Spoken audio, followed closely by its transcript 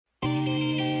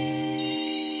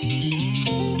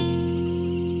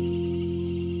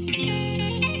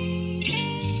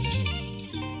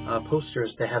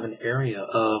Posters, they have an area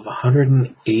of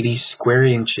 180 square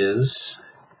inches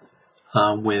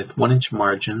with 1-inch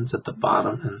margins at the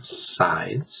bottom and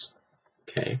sides.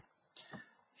 Okay.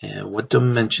 And what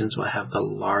dimensions will have the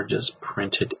largest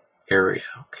printed area?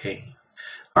 Okay.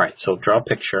 All right, so draw a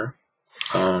picture.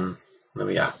 What do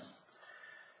we got?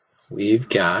 We've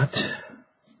got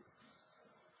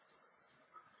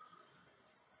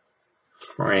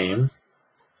frame.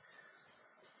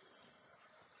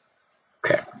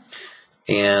 Okay.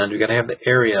 And we got to have the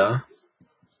area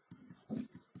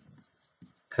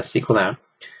has to equal that.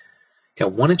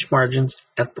 Got 1-inch margins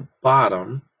at the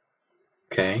bottom.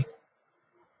 Okay.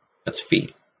 That's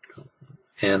feet.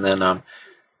 And then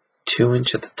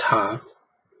 2-inch at the top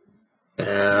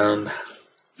and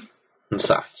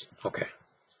size. Okay.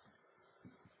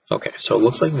 Okay, so it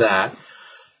looks like that.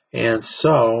 And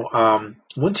so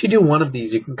once you do one of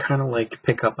these, you can kind of like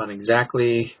pick up on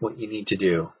exactly what you need to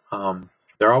do.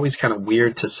 They're always kind of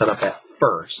weird to set up at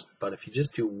first, but if you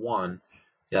just do one,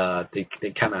 they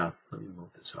kind of, let me move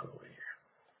this out of the way here.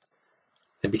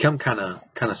 They become kind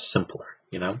of simpler,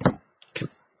 you know. You can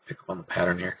pick up on the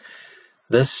pattern here.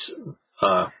 This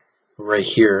right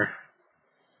here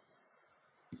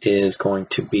is going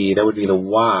to be, that would be the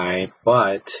Y,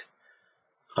 but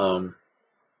you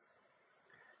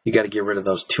got to get rid of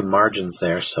those two margins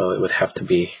there, so it would have to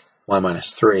be Y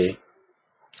minus 3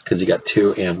 because you got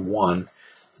 2 and 1.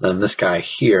 And then this guy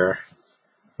here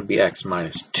would be X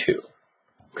minus 2.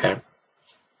 Okay.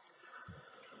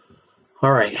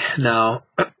 All right. Now,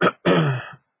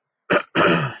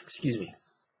 excuse me.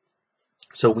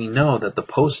 So we know that the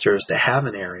posters, they have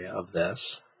an area of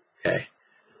this. Okay.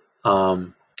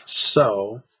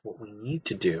 So what we need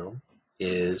to do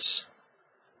is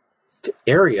the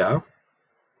area,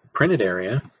 printed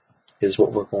area, is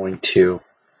what we're going to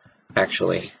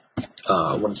actually,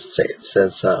 what does it say? It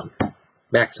says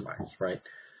maximize, right?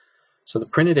 So the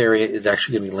printed area is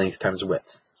actually going to be length times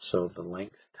width. So the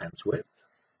length times width,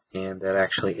 and that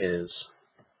actually is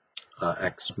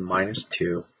X minus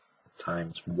 2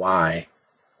 times Y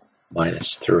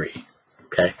minus 3.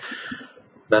 Okay,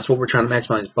 that's what we're trying to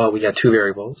maximize, but we got two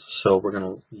variables, so we're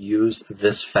going to use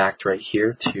this fact right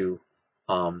here to,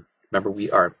 remember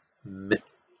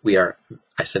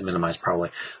I said minimize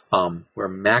probably, we're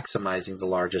maximizing the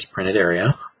largest printed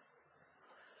area.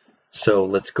 So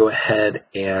let's go ahead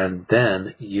and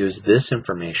then use this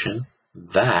information,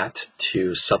 that,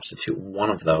 to substitute one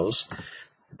of those.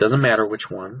 It doesn't matter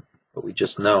which one, but we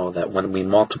just know that when we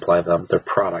multiply them, their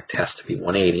product has to be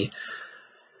 180.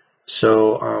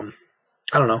 So,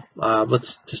 I don't know,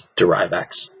 let's just derive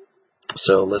X.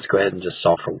 So let's go ahead and just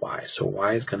solve for Y. So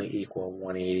Y is going to equal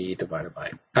 180 divided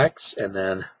by X, and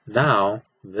then now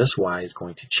this Y is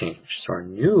going to change. So our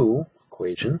new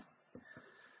equation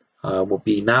will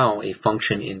be now a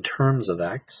function in terms of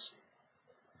X.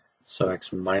 So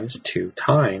X minus 2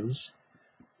 times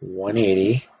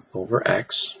 180 over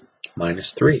X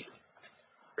minus 3.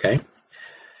 Okay?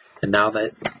 And now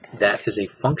that that is a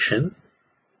function,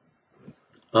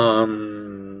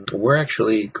 we're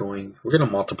going to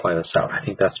multiply this out. I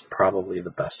think that's probably the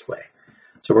best way.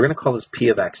 So we're going to call this P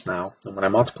of X now. And when I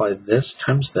multiply this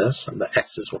times this, the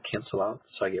X's will cancel out.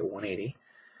 So I get 180.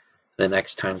 Then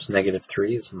X times negative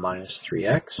 3 is minus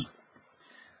 3X.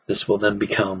 This will then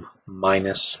become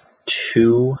minus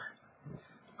 2,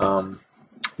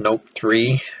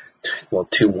 3, well,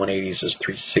 2 180s is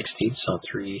 360. So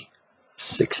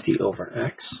 360 over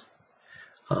X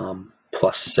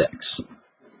plus 6.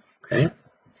 Okay,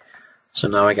 so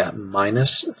now I got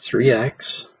minus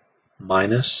 3X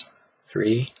minus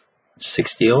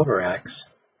 360 over X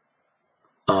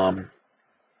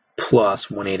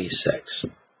plus 186.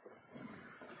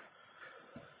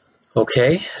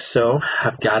 Okay, so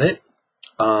I've got it.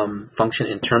 Function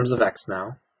in terms of X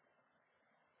now.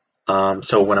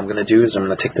 So what I'm going to do is I'm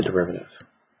going to take the derivative,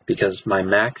 because my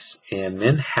max and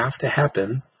min have to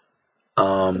happen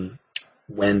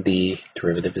when the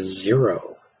derivative is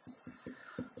 0.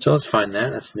 So let's find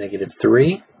that. That's negative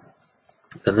 3.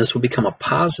 Then this will become a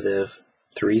positive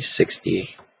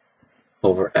 360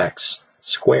 over X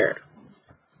squared.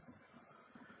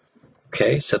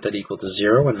 Okay, set that equal to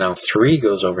 0, and now 3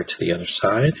 goes over to the other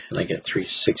side, and I get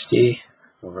 360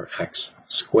 over X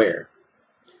squared.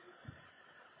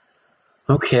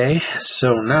 Okay,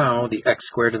 so now the X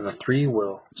squared and the 3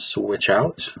 will switch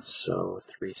out. So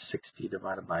 360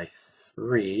 divided by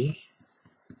 3,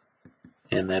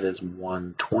 and that is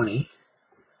 120.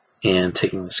 And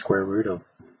taking the square root of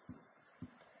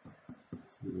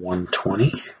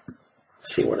 120,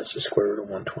 let's see, what is the square root of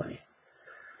 120?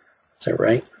 Is that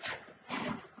right?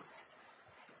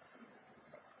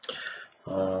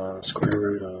 Square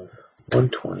root of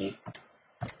 120.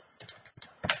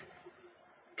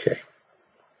 Okay.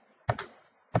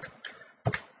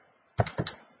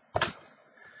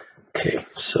 Okay,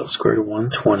 so square root of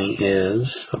 120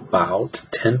 is about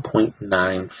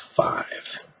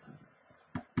 10.95.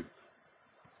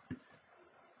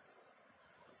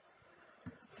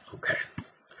 Okay.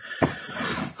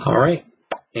 All right,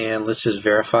 and let's just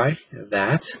verify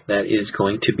that that is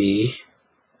going to be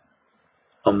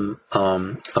a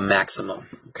maximum.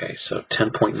 Okay, so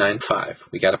 10.95.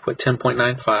 We got to put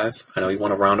 10.95. I know you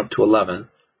want to round up to 11,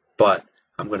 but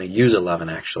I'm going to use 11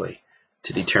 actually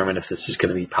to determine if this is going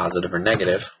to be positive or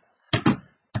negative.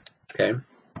 Okay,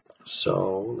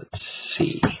 so let's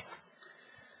see.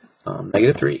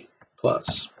 Negative 3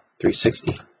 plus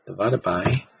 360 divided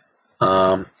by,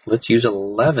 let's use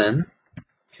 11.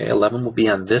 Okay, 11 will be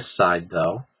on this side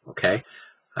though. Okay,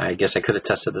 I guess I could have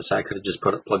tested this. I could have just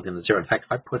plugged in a 0. In fact,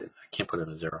 if I put it, I can't put in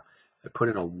a 0. If I put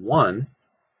in a 1,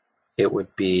 it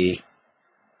would be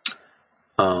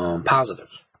positive.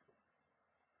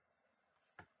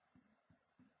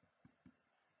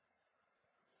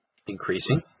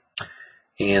 Increasing.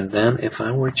 And then if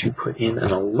I were to put in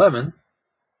an 11,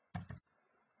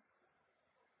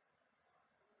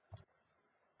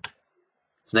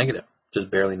 it's negative, just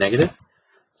barely negative.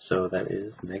 So that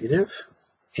is negative.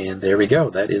 And there we go.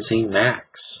 That is a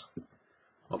max.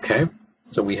 Okay,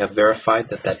 so we have verified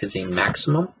that that is a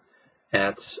maximum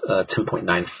at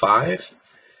 10.95.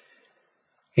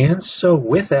 And so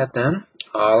with that then,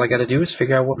 all I got to do is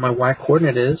figure out what my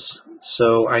y-coordinate is.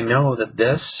 So I know that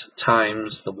this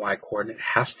times the y-coordinate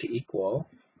has to equal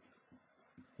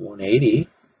 180.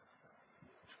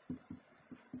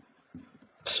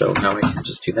 So now I can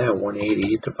just do that.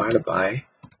 180 divided by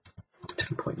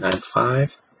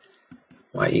 10.95.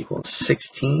 Y equals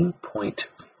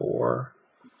 16.44.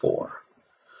 All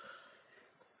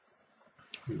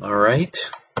right.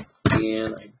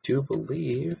 And I do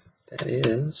believe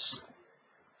that's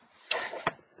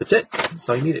it. That's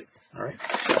all you needed. All right.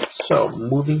 So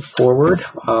moving forward,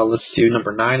 let's do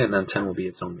number 9, and then 10 will be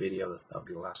its own video. That'll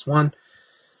be the last one.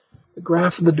 The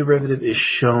graph of the derivative is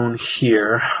shown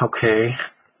here. Okay.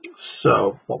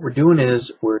 So what we're doing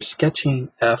is we're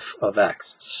sketching f of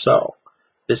x. So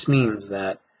this means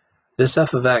that this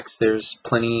f of x, there's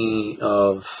plenty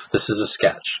of, this is a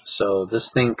sketch. So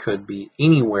this thing could be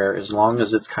anywhere as long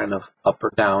as it's kind of up or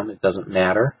down. It doesn't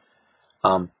matter.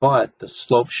 But the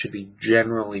slope should be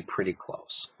generally pretty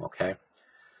close. Okay.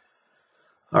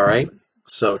 All right.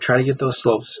 So try to get those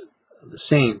slopes the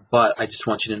same, but I just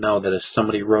want you to know that if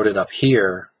somebody wrote it up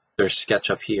here, their sketch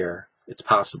up here, it's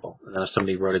possible. And then if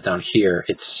somebody wrote it down here,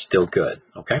 it's still good.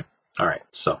 Okay. All right.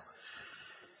 So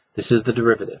this is the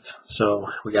derivative. So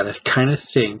we got to kind of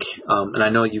think, and I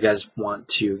know you guys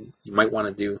you might want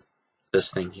to do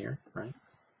this thing here, right?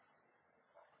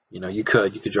 You know, you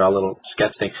could draw a little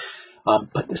sketch thing.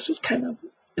 But this is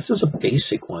a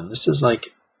basic one. This is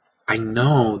like, I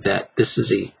know that this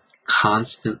is a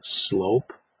constant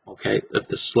slope, okay? If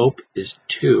the slope is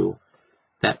 2,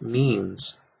 that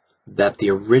means that the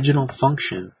original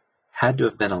function had to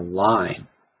have been a line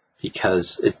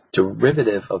because the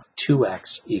derivative of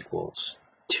 2x equals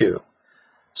 2.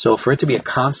 So for it to be a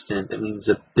constant, that means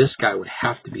that this guy would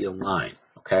have to be a line,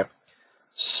 okay?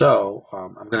 So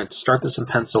I'm going to start this in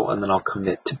pencil and then I'll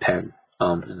commit to pen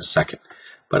in a second.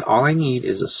 But all I need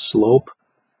is a slope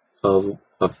of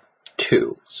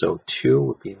 2. So 2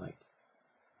 would be like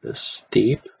this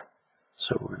steep.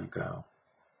 So we're going to go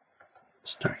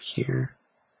start here.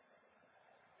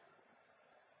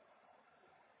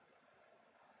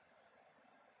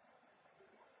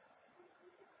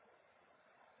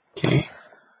 Okay.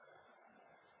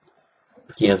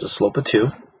 He has a slope of 2.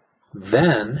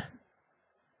 Then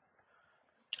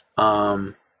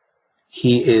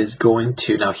he is going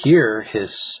to, now here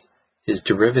his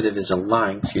derivative is a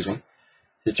line, excuse me.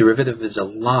 His derivative is a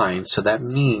line, so that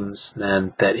means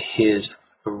then that his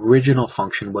original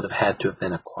function would have had to have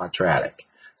been a quadratic.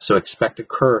 So expect a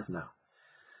curve now.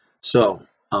 So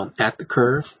at the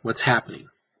curve, what's happening?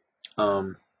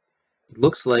 It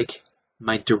looks like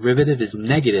my derivative is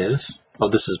negative. Oh,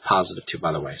 this is positive too,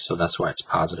 by the way, so that's why it's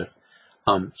positive.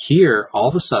 Here, all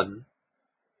of a sudden,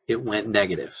 it went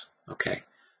negative. Okay,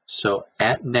 so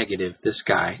at negative, this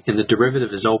guy, and the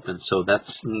derivative is open, so that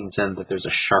means then that there's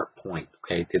a sharp point.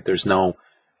 Okay, that there's no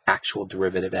actual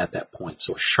derivative at that point.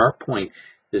 So a sharp point,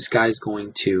 this guy's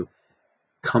going to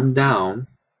come down.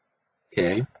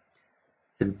 Okay,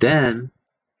 and then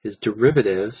his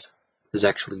derivative is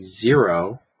actually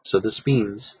 0. So this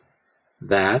means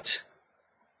that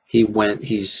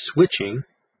he's switching.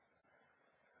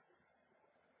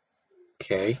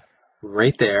 Okay,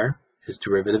 right there, his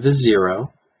derivative is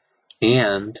 0.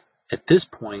 And at this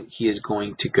point, he is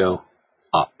going to go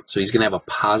up. So he's going to have a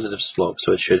positive slope.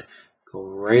 So it should go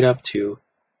right up to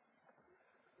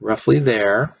roughly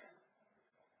there.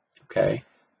 Okay.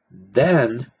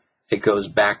 Then it goes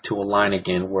back to a line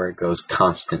again where it goes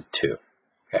constant 2.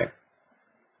 Okay.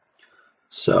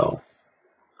 So,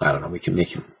 I don't know, we can make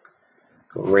him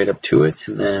go right up to it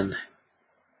and then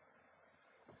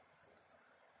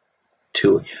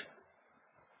 2 again.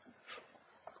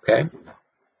 Okay.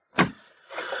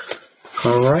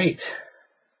 All right.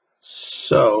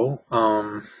 So,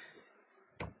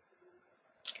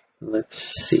 let's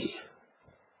see.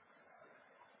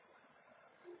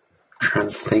 I'm trying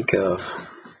to think of,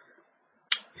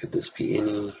 could this be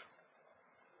any?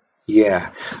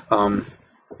 Yeah.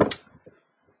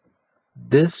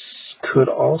 This could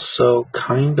also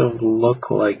kind of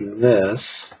look like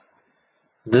this.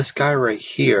 This guy right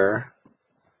here,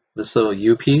 this little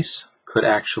U piece, could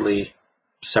actually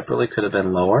separately could have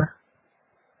been lower.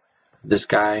 This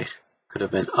guy could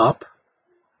have been up.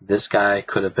 This guy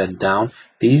could have been down.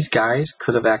 These guys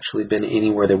could have actually been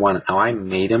anywhere they wanted. Now I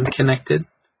made them connected,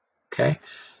 okay?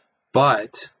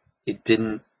 But they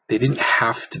didn't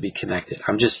have to be connected.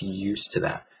 I'm just used to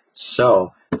that.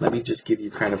 So let me just give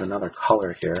you kind of another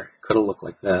color here. Could have looked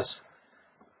like this.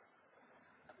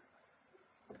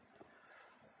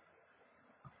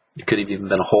 It could have even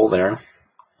been a hole there.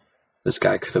 This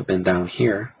guy could have been down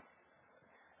here.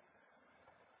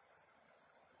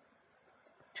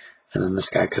 And then this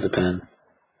guy could have been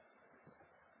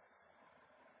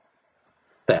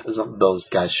that. Those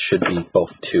guys should be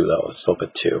both 2 though, slope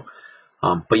at 2.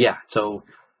 But yeah, so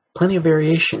plenty of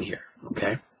variation here,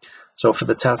 okay? So for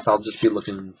the test, I'll just be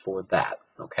looking for that,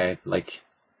 okay? Like,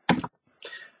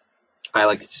 I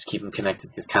like to just keep them connected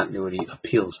because continuity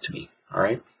appeals to me, all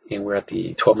right? And we're at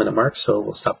the 12-minute mark, so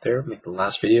we'll stop there, make the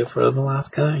last video for the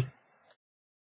last guy.